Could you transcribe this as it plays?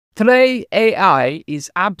Trae AI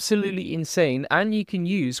is absolutely insane, and you can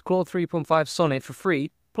use Claude 3.5 Sonnet for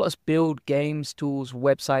free, plus build games, tools,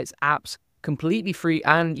 websites, apps completely free,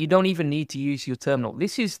 and you don't even need to use your terminal.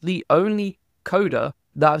 This is the only coder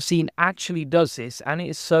that I've seen actually does this, and it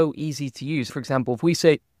is so easy to use. For example, if we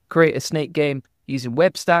say create a snake game using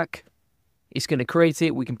WebStack, it's going to create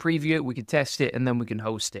it, we can preview it, we can test it, and then we can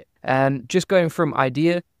host it. And just going from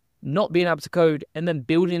idea, not being able to code, and then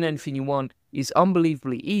building anything you want is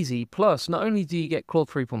unbelievably easy. Plus, not only do you get Claude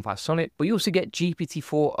 3.5 Sonnet, but you also get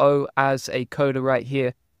GPT-4o as a coder right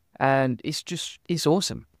here. And it's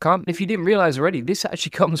awesome. If you didn't realize already, this actually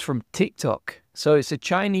comes from TikTok. So it's a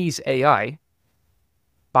Chinese AI,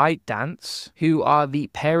 ByteDance, who are the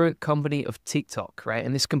parent company of TikTok, right?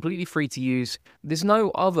 And it's completely free to use. There's no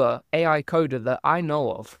other AI coder that I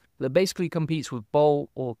know of that basically competes with Bolt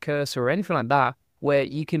or Cursor or anything like that, where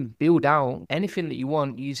you can build out anything that you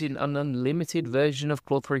want using an unlimited version of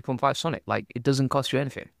Claude 3.5 Sonnet. Like, it doesn't cost you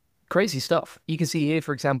anything. Crazy stuff. You can see here,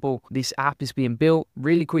 for example, this app is being built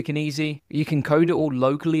really quick and easy. You can code it all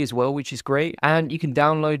locally as well, which is great. And you can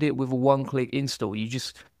download it with a one-click install. You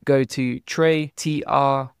just go to Trae,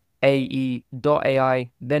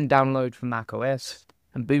 Trae.ai, then download from macOS,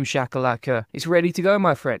 and boom shakalaka, it's ready to go,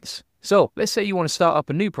 my friends. So let's say you want to start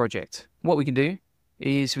up a new project. What we can do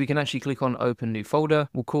is we can actually click on open new folder.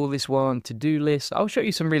 We'll call this one to-do list. I'll show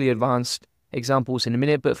you some really advanced examples in a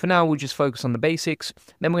minute, but for now we'll just focus on the basics.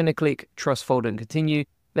 Then we're going to click trust folder and continue.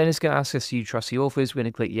 Then it's going to ask us do you trust the authors. We're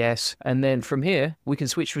going to click yes, and then from here we can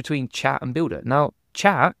switch between chat and builder. Now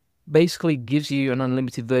chat basically gives you an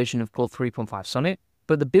unlimited version of Claude 3.5 Sonnet,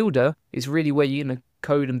 but the builder is really where you're going to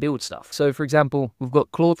code and build stuff. So for example, we've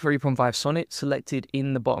got Claude 3.5 Sonnet selected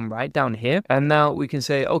in the bottom right down here, and now we can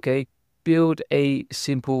say okay, build a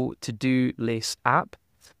simple to-do list app.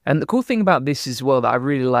 And the cool thing about this as well that I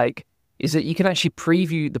really like is that you can actually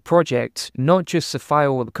preview the project, not just the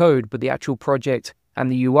file or the code, but the actual project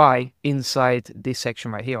and the UI inside this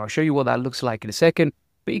section right here. I'll show you what that looks like in a second,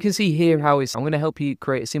 but you can see here how I'm going to help you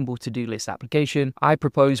create a simple to-do list application. I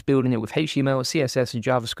propose building it with HTML, CSS, and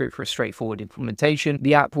JavaScript for a straightforward implementation.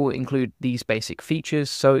 The app will include these basic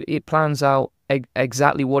features, so it plans out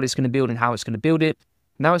exactly what it's going to build and how it's going to build it.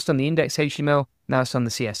 Now it's done the index HTML, now it's done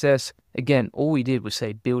the CSS. Again, all we did was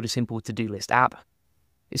say build a simple to-do list app.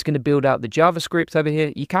 It's going to build out the JavaScript over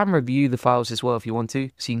here. You can review the files as well if you want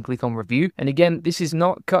to, so you can click on review. And again, this is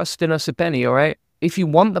not costing us a penny, all right? If you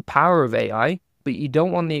want the power of AI, but you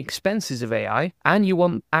don't want the expenses of AI, and you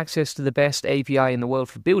want access to the best API in the world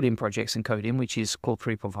for building projects and coding, which is Claude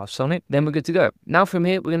 3.5 Sonnet, then we're good to go. Now from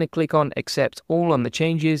here, we're going to click on accept all on the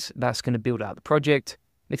changes. That's going to build out the project.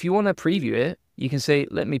 If you want to preview it, you can say,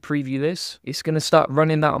 let me preview this. It's going to start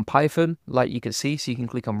running that on Python, like you can see, so you can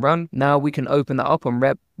click on run. Now we can open that up on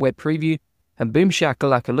web preview, and boom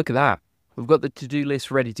shakalaka, look at that. We've got the to-do list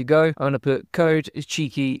ready to go. I'm going to put code is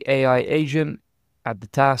cheeky AI agent, add the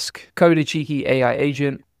task, code a cheeky AI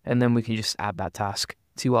agent, and then we can just add that task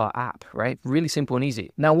to our app, right? Really simple and easy.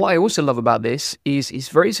 Now, what I also love about this is it's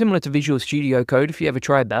very similar to Visual Studio Code, if you ever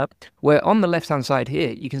tried that, where on the left-hand side here,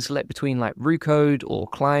 you can select between like root code or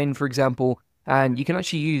Klein, for example, and you can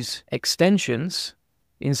actually use extensions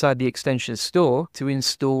inside the extension store to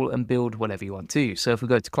install and build whatever you want to. So if we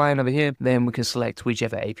go to Client over here, then we can select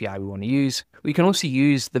whichever API we want to use. We can also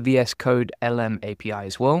use the VS Code LM API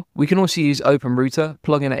as well. We can also use OpenRouter,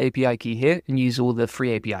 plug in an API key here, and use all the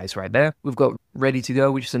free APIs right there. We've got Ready to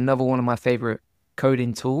Go, which is another one of my favorite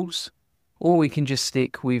coding tools. Or we can just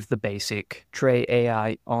stick with the basic Trae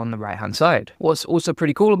AI on the right-hand side. What's also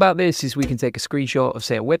pretty cool about this is we can take a screenshot of,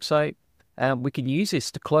 say, a website, and we can use this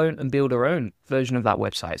to clone and build our own version of that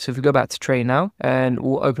website. So if we go back to Trae now, and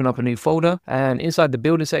we'll open up a new folder, and inside the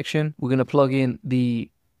builder section, we're going to plug in the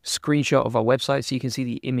screenshot of our website so you can see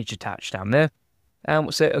the image attached down there. And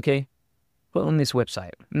we'll say, okay, put on this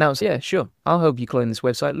website. Now, yeah, sure, I'll help you clone this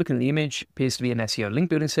website. Looking at the image, appears to be an SEO link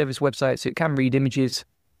building service website, so it can read images.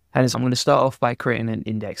 And I'm going to start off by creating an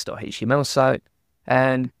index.html site,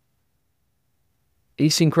 and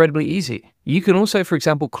it's incredibly easy. You can also, for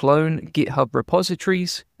example, clone GitHub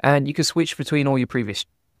repositories, and you can switch between all your previous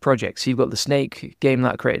projects. So you've got the snake game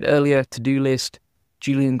that I created earlier, to-do list,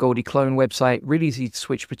 Julian Goldie clone website. Really easy to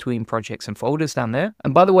switch between projects and folders down there.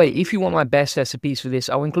 And by the way, if you want my best recipes for this,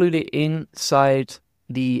 I'll include it inside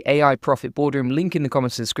the AI Profit Boardroom, link in the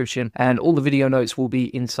comments description, and all the video notes will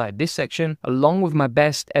be inside this section, along with my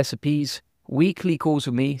best SOPs, weekly calls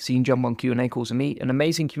with me, so you can jump on Q&A calls with me, an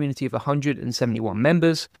amazing community of 171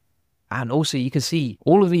 members, and also you can see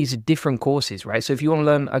all of these are different courses, right? So if you want to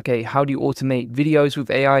learn, okay, how do you automate videos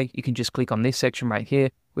with AI, you can just click on this section right here.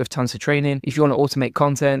 We have tons of training. If you want to automate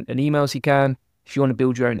content and emails, you can. If you want to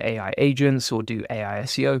build your own AI agents or do AI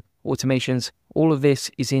SEO automations, all of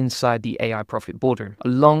this is inside the AI Profit Boardroom,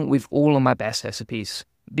 along with all of my best recipes.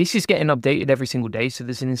 This is getting updated every single day, so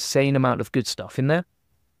there's an insane amount of good stuff in there.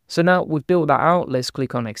 So now we've built that out, let's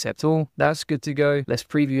click on accept all. That's good to go. Let's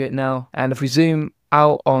preview it now. And if we zoom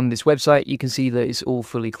out on this website, you can see that it's all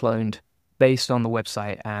fully cloned based on the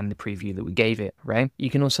website and the preview that we gave it, right? You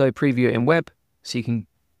can also preview it in web. So you can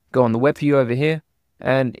go on the web view over here.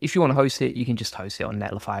 And if you want to host it, you can just host it on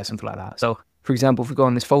Netlify or something like that. So for example, if we go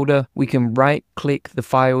on this folder, we can right click the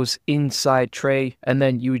files inside Trae, and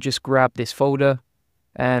then you would just grab this folder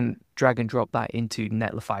and drag and drop that into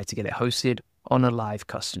Netlify to get it hosted on a live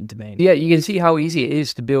custom domain. Yeah, you can see how easy it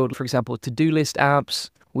is to build, for example, to-do list apps.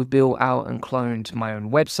 We've built out and cloned my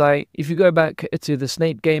own website. If you go back to the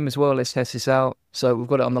Snape game as well, let's test this out. So we've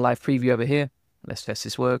got it on the live preview over here. Let's test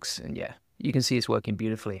this works. And yeah, you can see it's working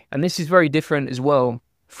beautifully. And this is very different as well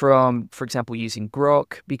from, for example, using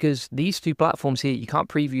Grok, because these two platforms here, you can't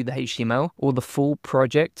preview the HTML or the full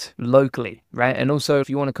project locally, right? And also, if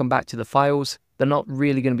you want to come back to the files, they're not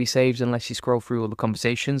really going to be saved unless you scroll through all the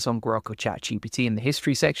conversations on Grok or ChatGPT in the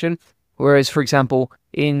history section. Whereas, for example,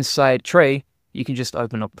 inside Trae, you can just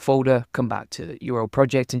open up the folder, come back to your old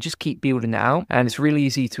project and just keep building it out. And it's really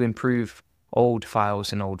easy to improve old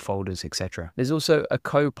files and old folders, etc. There's also a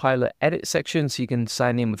Copilot edit section, so you can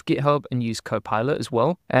sign in with GitHub and use Copilot as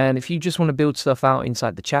well. And if you just want to build stuff out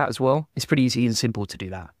inside the chat as well, it's pretty easy and simple to do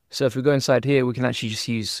that. So if we go inside here, we can actually just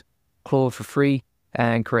use Claude for free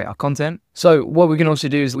and create our content. So what we can also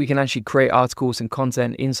do is we can actually create articles and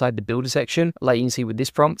content inside the builder section, like you can see with this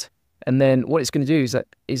prompt. And then what it's going to do is that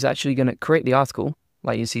is actually going to create the article,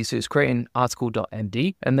 like you see. So it's creating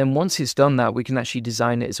article.md. And then once it's done that, we can actually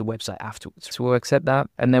design it as a website afterwards. So we'll accept that.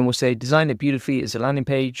 And then we'll say, design it beautifully as a landing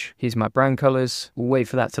page. Here's my brand colors. We'll wait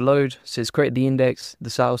for that to load. So it's created the index, the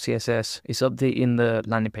style CSS. It's updating the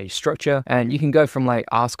landing page structure. And you can go from like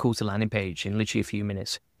article to landing page in literally a few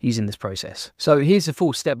minutes using this process. So here's the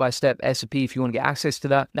full step-by-step SOP if you want to get access to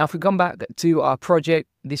that. Now, if we come back to our project,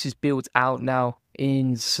 this is built out now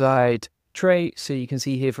inside Trae. So you can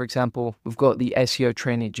see here, for example, we've got the SEO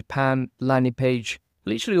training Japan landing page.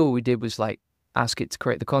 Literally all we did was like ask it to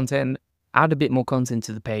create the content, add a bit more content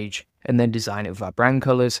to the page, and then design it with our brand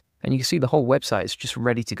colors. And you can see the whole website is just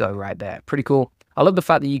ready to go right there. Pretty cool. I love the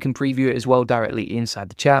fact that you can preview it as well directly inside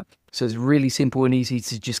the chat. So it's really simple and easy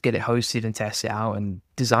to just get it hosted and test it out. And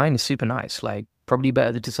design is super nice, like probably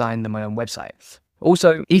better the design than my own website.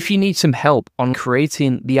 Also, if you need some help on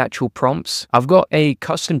creating the actual prompts, I've got a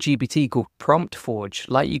custom GPT called Prompt Forge,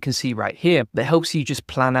 like you can see right here, that helps you just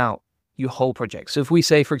plan out your whole project. So if we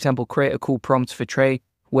say, for example, create a cool prompt for Trae,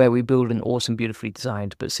 where we build an awesome, beautifully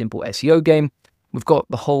designed but simple SEO game, we've got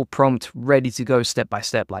the whole prompt ready to go step by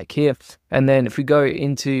step like here. And then if we go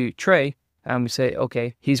into Trae and we say,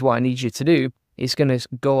 okay, here's what I need you to do, it's going to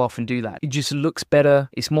go off and do that. It just looks better.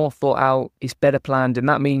 It's more thought out. It's better planned. And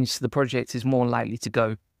that means the project is more likely to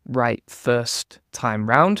go right first time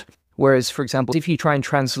round. Whereas, for example, if you try and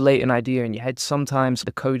translate an idea in your head, sometimes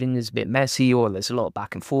the coding is a bit messy or there's a lot of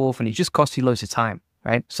back and forth and it just costs you loads of time.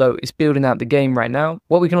 Right? So it's building out the game right now.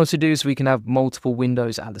 What we can also do is we can have multiple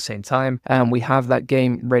windows at the same time, and we have that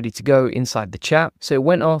game ready to go inside the chat. So it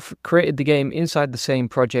went off, created the game inside the same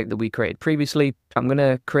project that we created previously. I'm going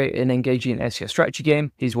to create an engaging SEO strategy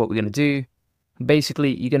game. Here's what we're going to do.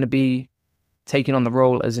 Basically, you're going to be taking on the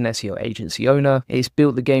role as an SEO agency owner. It's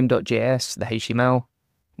built the game.js, the HTML.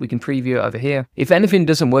 We can preview it over here. If anything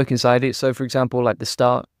doesn't work inside it, so for example, like the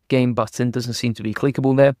start game button doesn't seem to be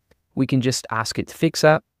clickable there, we can just ask it to fix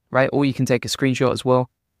that, right? Or you can take a screenshot as well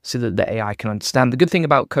so that the AI can understand. The good thing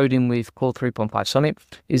about coding with Claude 3.5 Sonnet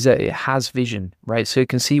is that it has vision, right? So it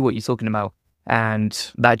can see what you're talking about.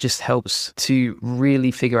 And that just helps to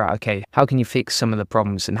really figure out, okay, how can you fix some of the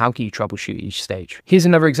problems and how can you troubleshoot each stage? Here's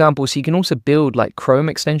another example. So you can also build like Chrome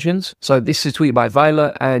extensions. So this is a tweet by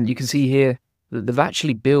Violet, and you can see here that they've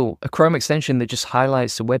actually built a Chrome extension that just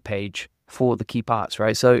highlights the web page for the key parts,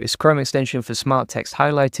 right? So it's Chrome extension for smart text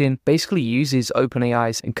highlighting, basically uses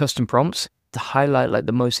OpenAI's and custom prompts to highlight like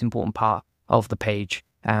the most important part of the page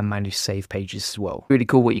and manage save pages as well. Really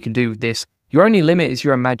cool what you can do with this. Your only limit is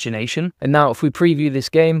your imagination. And now if we preview this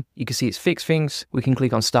game, you can see it's fixed things. We can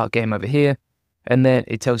click on start game over here, and then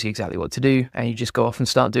it tells you exactly what to do, and you just go off and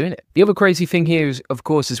start doing it. The other crazy thing here is, of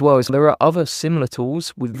course, as well, is there are other similar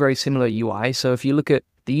tools with very similar UI. So if you look at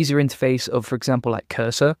the user interface of, for example, like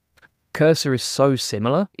Cursor is so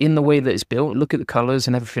similar in the way that it's built. Look at the colors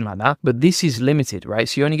and everything like that. But this is limited, right?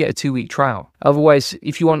 So you only get a 2-week trial. Otherwise,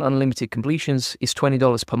 if you want unlimited completions, it's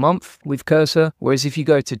 $20 per month with Cursor. Whereas if you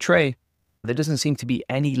go to Trae, there doesn't seem to be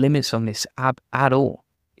any limits on this app at all.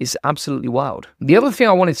 is absolutely wild. The other thing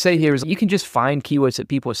I wanted to say here is you can just find keywords that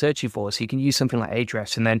people are searching for. So you can use something like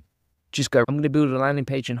Ahrefs and then just go, I'm going to build a landing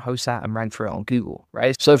page and host that and rank for it on Google,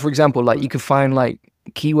 right? So for example, like you could find like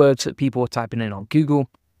keywords that people are typing in on Google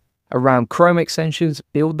around Chrome extensions,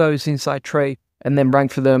 build those inside Trae, and then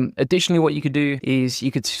rank for them. Additionally, what you could do is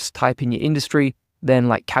you could just type in your industry, then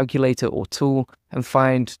like calculator or tool, and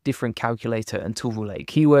find different calculator and tool related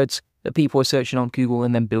keywords that people are searching on Google,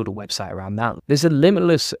 and then build a website around that. There's a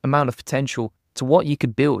limitless amount of potential to what you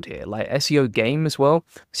could build here, like SEO game as well.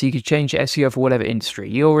 So you could change SEO for whatever industry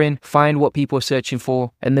you're in, find what people are searching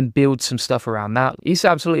for, and then build some stuff around that. It's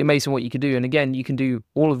absolutely amazing what you can do. And again, you can do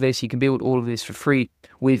all of this, you can build all of this for free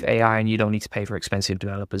with AI, and you don't need to pay for expensive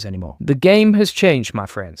developers anymore. The game has changed, my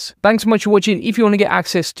friends. Thanks so much for watching. If you want to get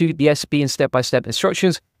access to the SOP and step-by-step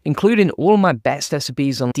instructions, including all of my best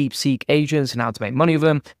SOPs on DeepSeek agents and how to make money with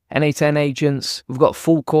them, NA10 agents. We've got a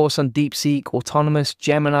full course on DeepSeek, autonomous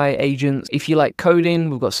Gemini agents. If you like coding,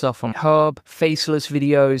 we've got stuff on Hub, faceless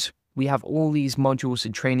videos. We have all these modules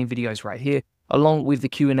and training videos right here, along with the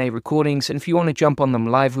Q&A recordings. And if you want to jump on them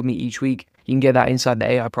live with me each week, you can get that inside the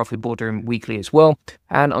AI Profit Boardroom weekly as well.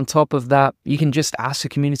 And on top of that, you can just ask the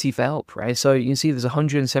community for help, right? So you can see there's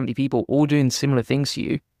 170 people all doing similar things to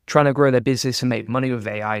you, trying to grow their business and make money with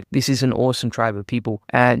AI. This is an awesome tribe of people,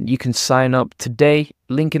 and you can sign up today.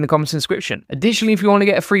 Link in the comments description. Additionally, if you want to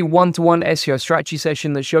get a free one-to-one SEO strategy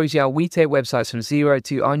session that shows you how we take websites from 0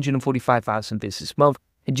 to 145,000 visits a month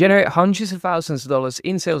and generate hundreds of thousands of dollars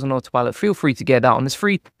in sales on autopilot, feel free to get that on this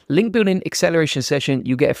free link building acceleration session.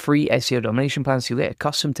 You get a free SEO domination plan, so you get a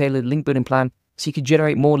custom tailored link building plan so you can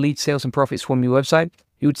generate more lead sales and profits from your website.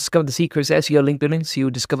 You'll discover the secrets of SEO link building, so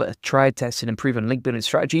you'll discover a tried, tested, and proven link building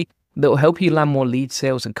strategy that will help you land more lead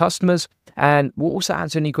sales and customers. And we'll also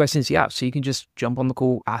answer any questions you have, so you can just jump on the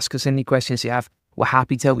call, ask us any questions you have. We're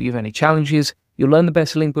happy to help you with any challenges. You'll learn the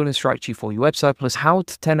best link building strategy for your website, plus how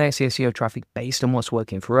to 10x SEO traffic based on what's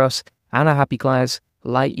working for us and our happy clients,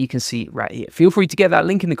 like you can see right here. Feel free to get that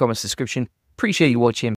link in the comments description. Appreciate you watching.